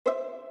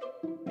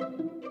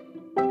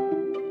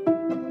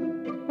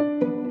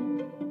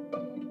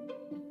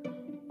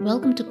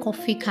Welcome to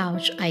Coffee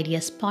Couch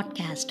Ideas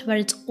podcast, where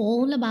it's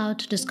all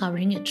about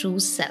discovering your true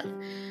self.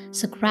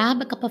 So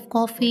grab a cup of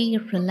coffee,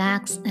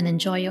 relax, and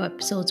enjoy your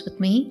episodes with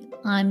me.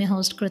 I'm your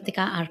host,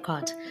 Kritika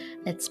Arcot.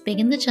 Let's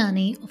begin the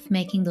journey of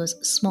making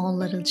those small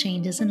little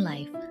changes in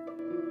life.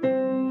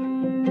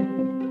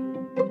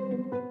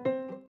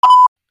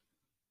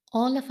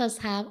 All of us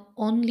have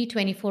only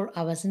 24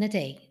 hours in a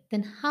day.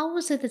 Then, how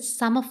is it that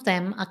some of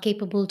them are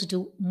capable to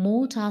do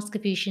more tasks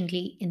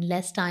efficiently in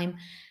less time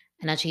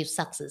and achieve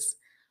success?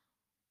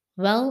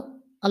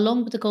 Well,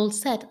 along with the goal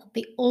set,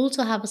 they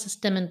also have a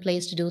system in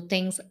place to do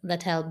things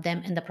that help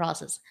them in the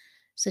process.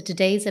 So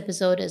today's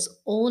episode is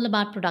all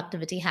about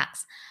productivity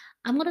hacks.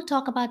 I'm going to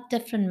talk about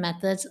different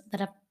methods that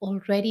have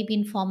already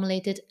been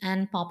formulated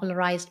and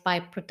popularized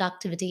by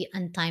productivity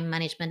and time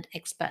management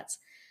experts.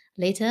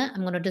 Later,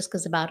 I'm going to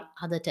discuss about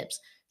other tips.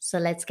 So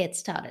let's get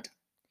started.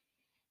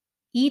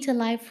 Eat a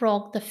live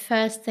frog the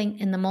first thing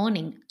in the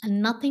morning,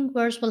 and nothing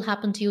worse will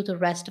happen to you the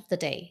rest of the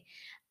day.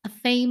 A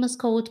famous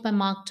quote by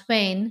Mark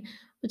Twain,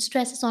 which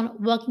stresses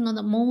on working on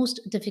the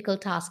most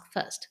difficult task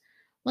first.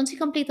 Once you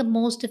complete the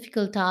most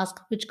difficult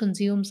task, which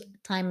consumes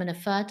time and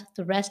effort,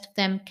 the rest of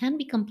them can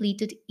be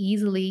completed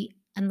easily,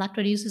 and that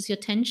reduces your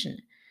tension.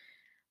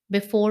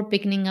 Before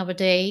beginning our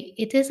day,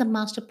 it is a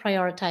must to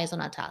prioritize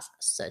on our tasks.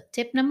 So,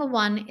 tip number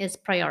one is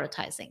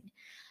prioritizing.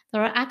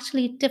 There are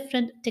actually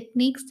different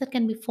techniques that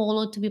can be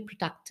followed to be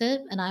productive,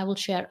 and I will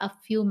share a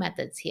few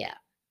methods here.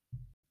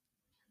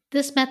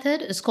 This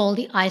method is called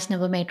the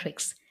Eisenhower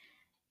Matrix.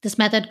 This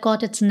method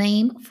got its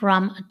name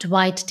from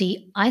Dwight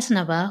D.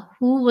 Eisenhower,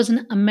 who was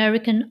an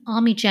American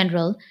Army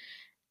general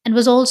and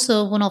was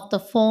also one of the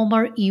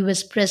former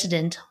US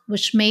president,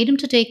 which made him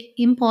to take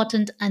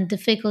important and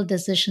difficult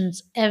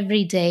decisions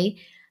every day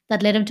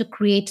that led him to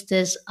create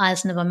this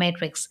Eisenhower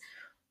matrix,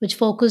 which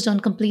focused on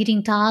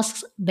completing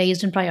tasks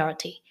based on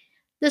priority.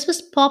 This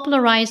was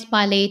popularized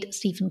by late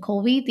Stephen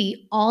Covey,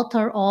 the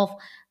author of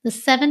The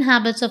Seven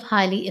Habits of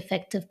Highly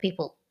Effective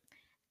People.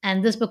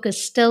 And this book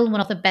is still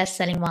one of the best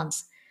selling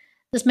ones.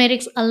 This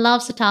matrix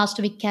allows the tasks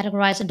to be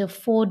categorized into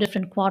four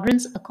different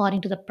quadrants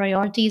according to the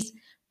priorities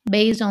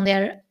based on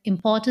their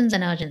importance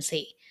and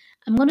urgency.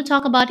 I'm going to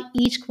talk about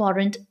each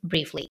quadrant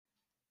briefly.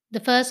 The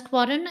first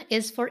quadrant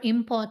is for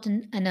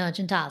important and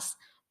urgent tasks,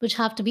 which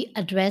have to be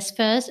addressed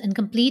first and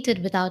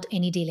completed without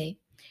any delay.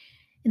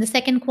 In the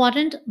second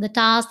quadrant, the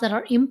tasks that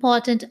are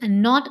important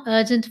and not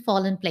urgent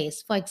fall in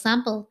place. For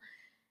example,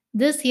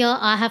 this year,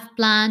 I have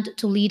planned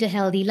to lead a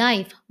healthy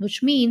life,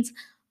 which means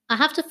I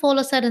have to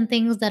follow certain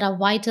things that are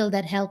vital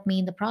that help me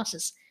in the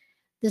process.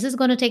 This is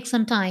going to take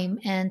some time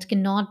and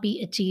cannot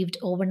be achieved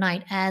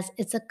overnight as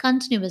it's a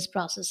continuous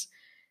process.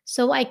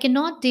 So I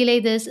cannot delay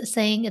this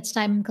saying it's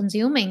time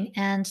consuming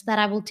and that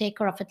I will take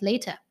care of it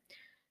later.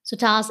 So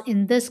tasks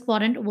in this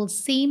quadrant will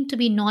seem to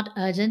be not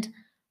urgent,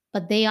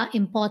 but they are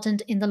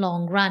important in the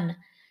long run.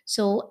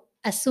 So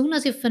as soon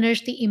as you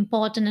finish the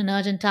important and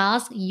urgent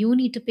task, you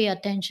need to pay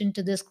attention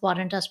to this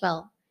quadrant as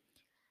well.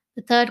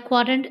 The third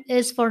quadrant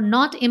is for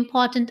not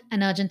important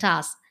and urgent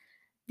tasks.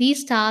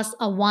 These tasks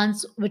are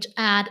ones which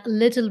add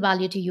little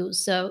value to you,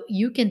 so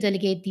you can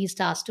delegate these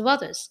tasks to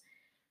others.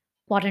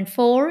 Quadrant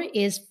 4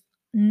 is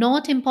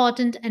not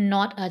important and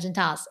not urgent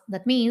tasks.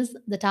 That means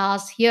the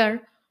tasks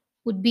here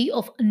would be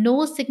of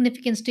no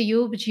significance to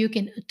you, which you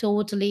can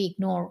totally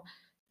ignore.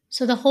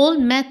 So, the whole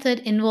method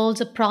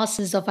involves a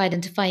process of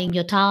identifying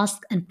your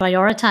task and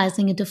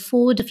prioritizing into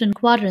four different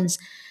quadrants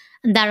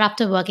and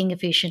thereafter working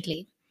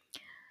efficiently.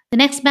 The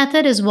next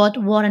method is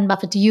what Warren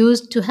Buffett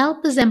used to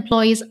help his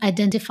employees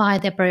identify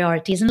their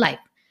priorities in life.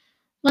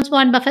 Once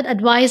Warren Buffett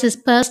advised his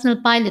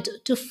personal pilot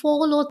to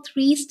follow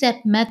three-step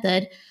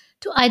method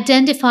to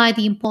identify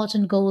the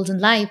important goals in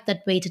life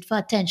that waited for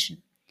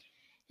attention.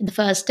 In the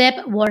first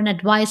step, Warren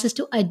advises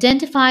to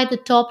identify the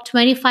top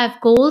 25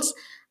 goals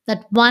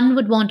that one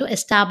would want to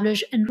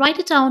establish and write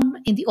it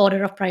down in the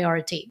order of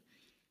priority.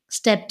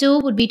 Step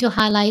 2 would be to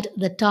highlight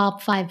the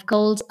top 5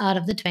 goals out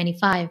of the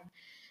 25.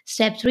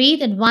 Step 3,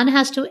 then one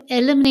has to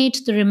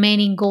eliminate the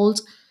remaining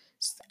goals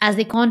as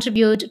they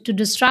contribute to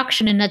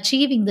distraction in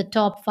achieving the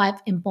top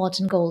 5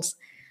 important goals.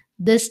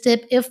 This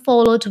tip, if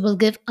followed, will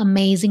give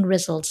amazing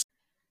results.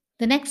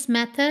 The next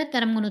method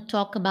that I'm going to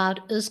talk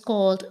about is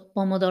called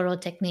Pomodoro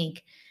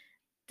Technique.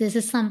 This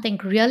is something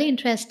really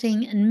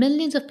interesting, and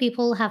millions of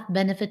people have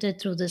benefited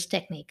through this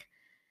technique.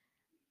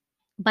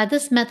 By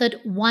this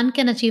method, one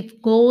can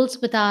achieve goals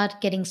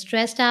without getting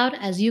stressed out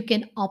as you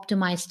can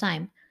optimize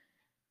time.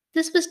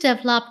 This was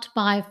developed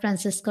by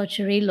Francisco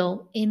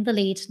Cirillo in the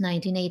late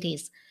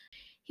 1980s.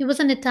 He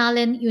was an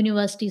Italian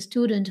university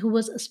student who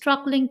was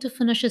struggling to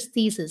finish his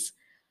thesis.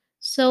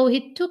 So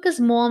he took his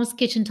mom's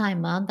kitchen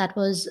timer that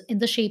was in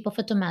the shape of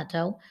a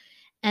tomato,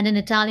 and in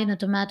Italian, a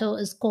tomato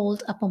is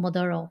called a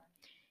pomodoro.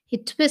 He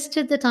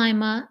twisted the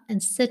timer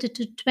and set it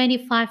to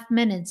 25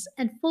 minutes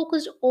and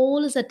focused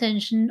all his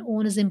attention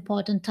on his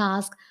important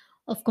task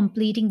of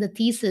completing the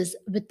thesis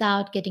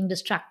without getting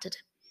distracted.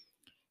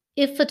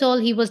 If at all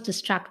he was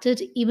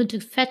distracted, even to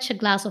fetch a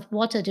glass of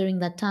water during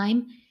that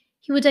time,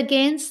 he would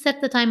again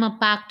set the timer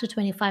back to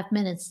 25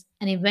 minutes,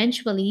 and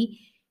eventually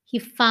he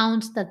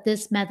found that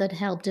this method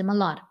helped him a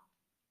lot.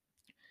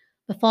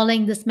 By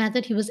following this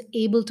method, he was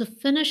able to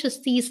finish his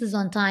thesis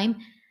on time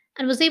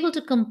and was able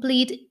to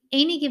complete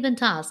any given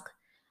task.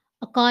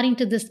 According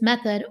to this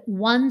method,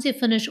 once you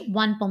finish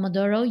one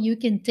Pomodoro, you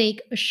can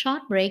take a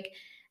short break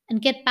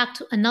and get back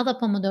to another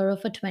Pomodoro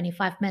for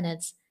 25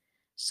 minutes.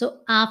 So,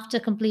 after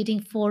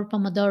completing four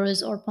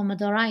Pomodoros or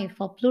Pomodori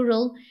for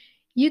plural,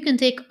 you can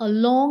take a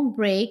long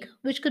break,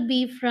 which could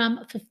be from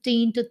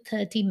 15 to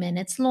 30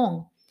 minutes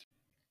long.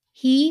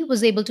 He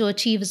was able to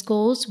achieve his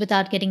goals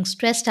without getting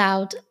stressed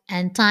out,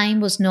 and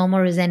time was no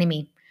more his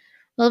enemy.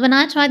 Well, when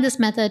I tried this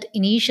method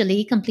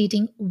initially,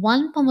 completing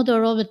one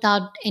Pomodoro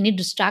without any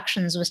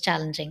distractions was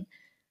challenging.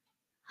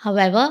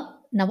 However,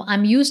 now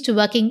I'm used to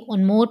working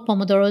on more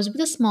Pomodoros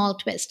with a small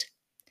twist.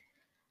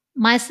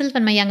 Myself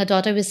and my younger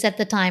daughter, we set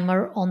the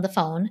timer on the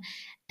phone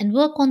and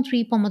work on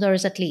three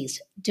Pomodoros at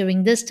least.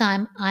 During this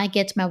time, I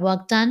get my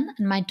work done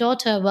and my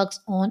daughter works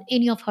on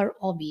any of her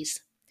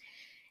hobbies.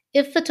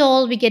 If at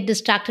all we get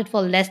distracted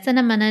for less than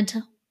a minute,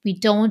 we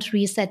don't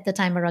reset the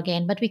timer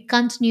again, but we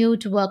continue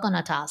to work on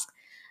our task.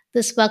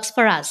 This works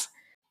for us.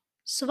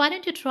 So, why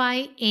don't you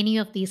try any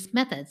of these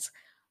methods?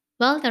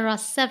 Well, there are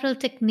several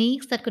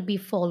techniques that could be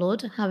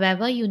followed.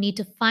 However, you need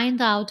to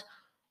find out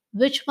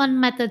which one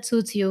method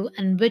suits you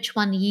and which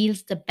one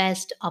yields the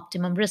best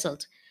optimum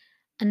result.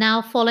 And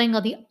now, following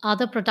are the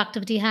other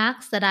productivity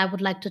hacks that I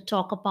would like to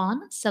talk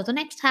upon. So, the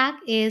next hack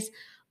is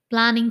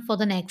planning for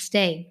the next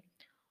day.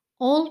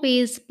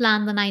 Always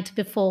plan the night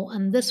before,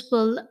 and this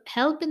will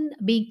help in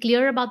being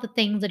clear about the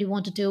things that you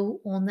want to do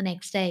on the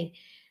next day.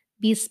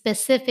 Be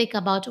specific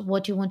about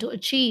what you want to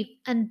achieve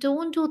and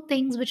don't do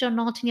things which are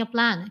not in your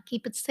plan.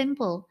 Keep it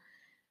simple.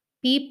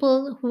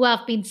 People who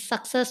have been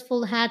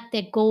successful had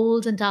their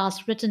goals and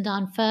tasks written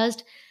down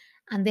first,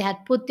 and they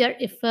had put their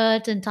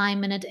effort and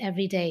time in it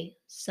every day.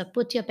 So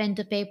put your pen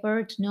to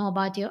paper to know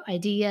about your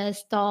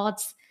ideas,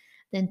 thoughts,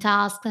 then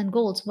tasks and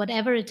goals,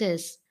 whatever it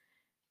is.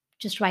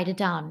 Just write it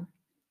down.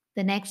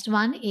 The next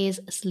one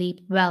is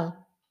sleep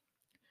well.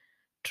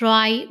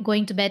 Try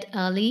going to bed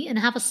early and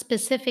have a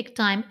specific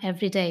time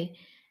every day.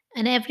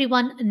 And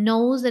everyone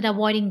knows that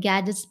avoiding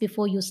gadgets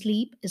before you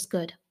sleep is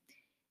good.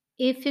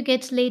 If you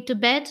get late to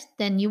bed,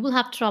 then you will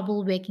have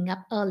trouble waking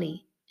up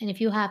early. And if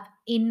you have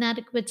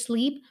inadequate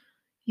sleep,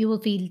 you will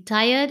feel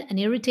tired and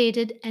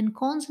irritated, and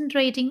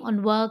concentrating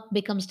on work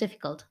becomes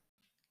difficult.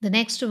 The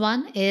next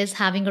one is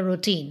having a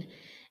routine.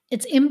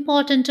 It's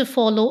important to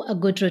follow a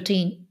good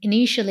routine.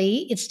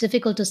 Initially, it's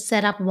difficult to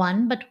set up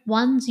one, but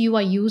once you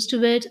are used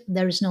to it,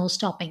 there is no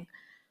stopping.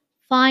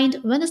 Find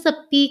when is the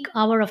peak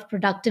hour of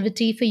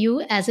productivity for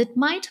you, as it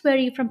might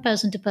vary from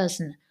person to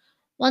person.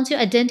 Once you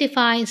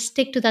identify,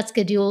 stick to that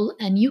schedule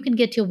and you can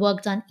get your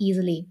work done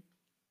easily.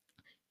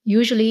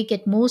 Usually,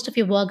 get most of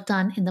your work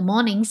done in the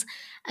mornings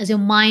as your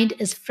mind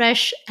is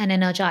fresh and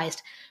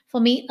energized. For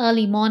me,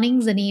 early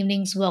mornings and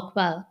evenings work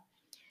well.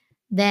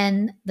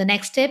 Then the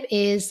next step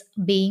is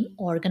being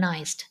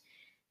organized.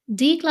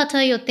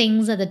 Declutter your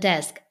things at the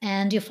desk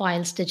and your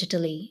files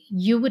digitally.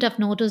 You would have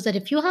noticed that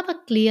if you have a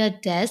clear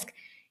desk,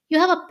 you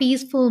have a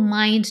peaceful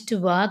mind to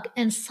work,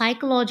 and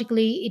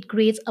psychologically, it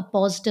creates a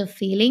positive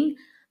feeling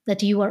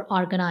that you are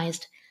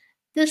organized.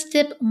 This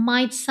tip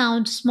might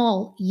sound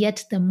small,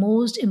 yet the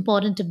most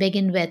important to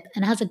begin with,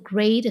 and has a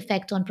great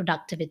effect on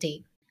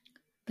productivity.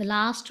 The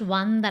last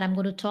one that I'm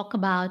going to talk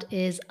about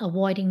is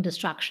avoiding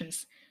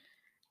distractions.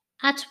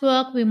 At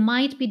work, we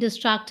might be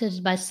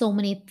distracted by so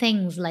many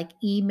things like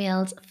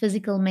emails,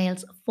 physical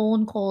mails,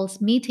 phone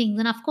calls, meetings,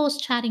 and of course,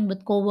 chatting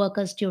with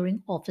coworkers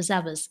during office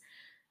hours.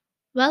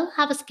 Well,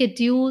 have a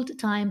scheduled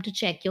time to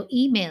check your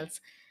emails.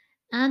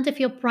 And if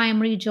your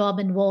primary job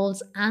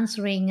involves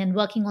answering and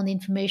working on the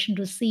information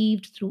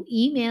received through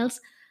emails,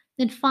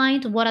 then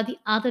find what are the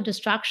other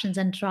distractions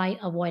and try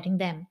avoiding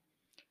them.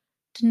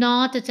 Do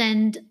not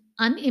attend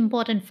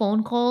unimportant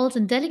phone calls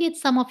and delegate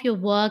some of your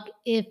work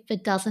if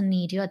it doesn't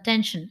need your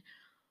attention.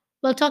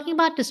 Well, talking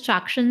about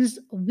distractions,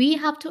 we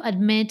have to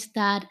admit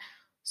that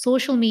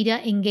social media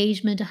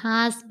engagement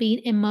has been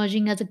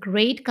emerging as a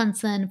great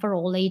concern for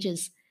all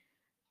ages.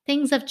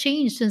 Things have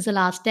changed since the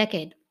last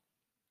decade,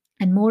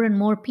 and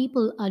more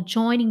people are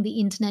joining the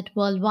internet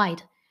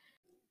worldwide.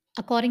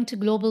 According to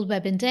Global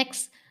Web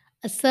Index,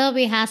 a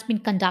survey has been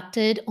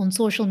conducted on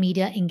social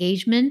media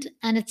engagement,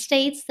 and it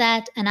states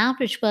that an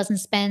average person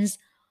spends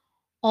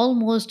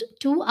almost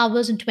 2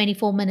 hours and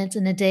 24 minutes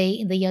in a day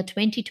in the year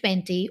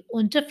 2020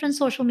 on different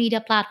social media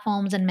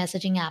platforms and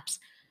messaging apps.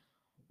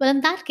 Well,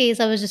 in that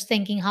case, I was just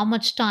thinking how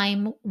much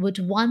time would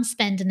one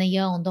spend in a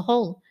year on the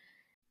whole?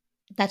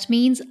 That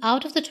means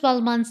out of the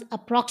 12 months,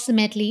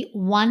 approximately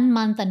 1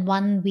 month and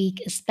 1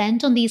 week is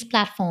spent on these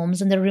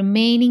platforms, and the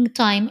remaining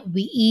time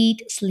we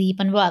eat, sleep,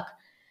 and work.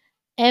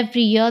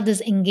 Every year, this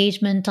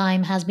engagement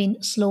time has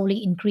been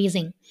slowly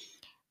increasing.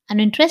 And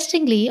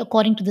interestingly,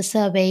 according to the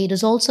survey, it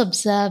is also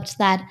observed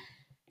that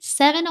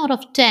 7 out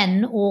of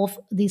 10 of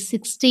the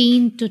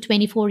 16 to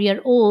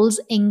 24-year-olds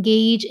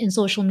engage in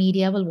social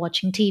media while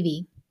watching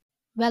TV.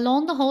 Well,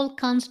 on the whole,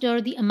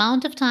 consider the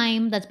amount of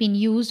time that's been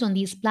used on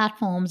these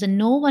platforms, and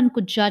no one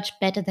could judge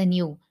better than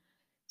you.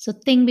 So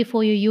think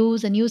before you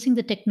use, and using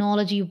the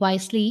technology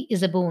wisely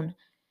is a boon.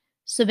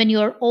 So when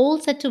you're all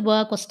set to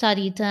work or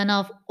study, turn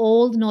off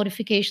all the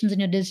notifications in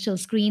your digital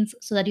screens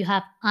so that you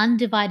have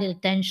undivided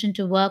attention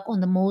to work on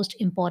the most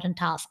important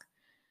task.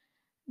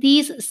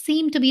 These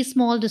seem to be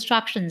small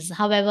distractions.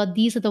 However,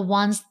 these are the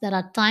ones that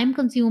are time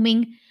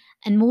consuming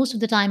and most of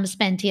the time is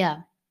spent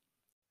here.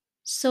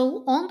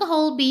 So, on the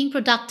whole, being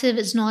productive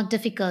is not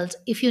difficult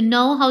if you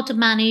know how to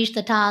manage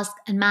the task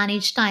and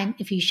manage time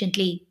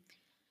efficiently.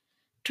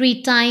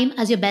 Treat time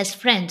as your best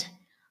friend.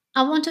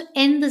 I want to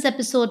end this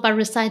episode by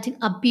reciting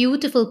a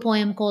beautiful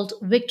poem called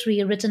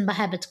Victory, written by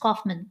Herbert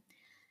Kaufman.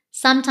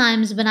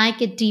 Sometimes, when I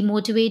get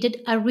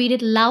demotivated, I read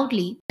it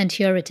loudly, and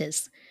here it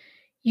is.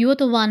 You are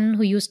the one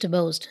who used to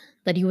boast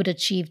that you would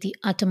achieve the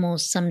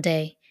uttermost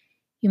someday.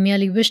 You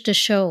merely wish to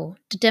show,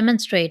 to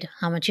demonstrate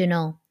how much you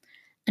know,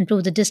 and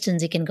prove the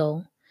distance you can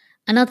go.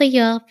 Another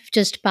year we've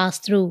just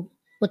passed through.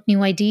 What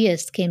new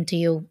ideas came to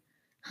you?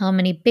 How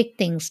many big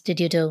things did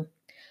you do?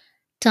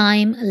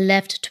 Time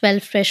left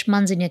 12 fresh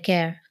months in your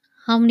care.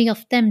 How many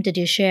of them did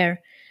you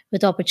share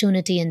with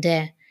opportunity and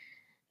dare?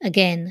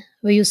 Again,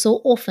 were you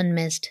so often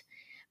missed?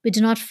 We do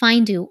not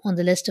find you on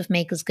the list of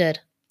makers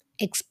good.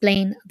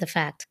 Explain the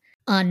fact.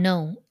 Ah,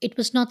 no, it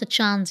was not the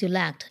chance you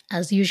lacked.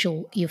 As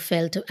usual, you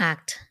failed to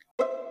act.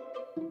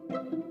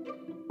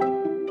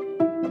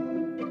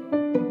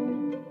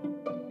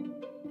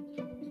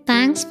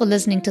 Thanks for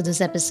listening to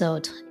this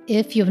episode.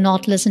 If you've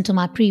not listened to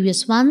my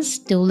previous ones,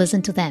 do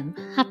listen to them.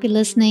 Happy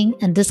listening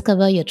and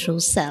discover your true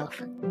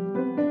self.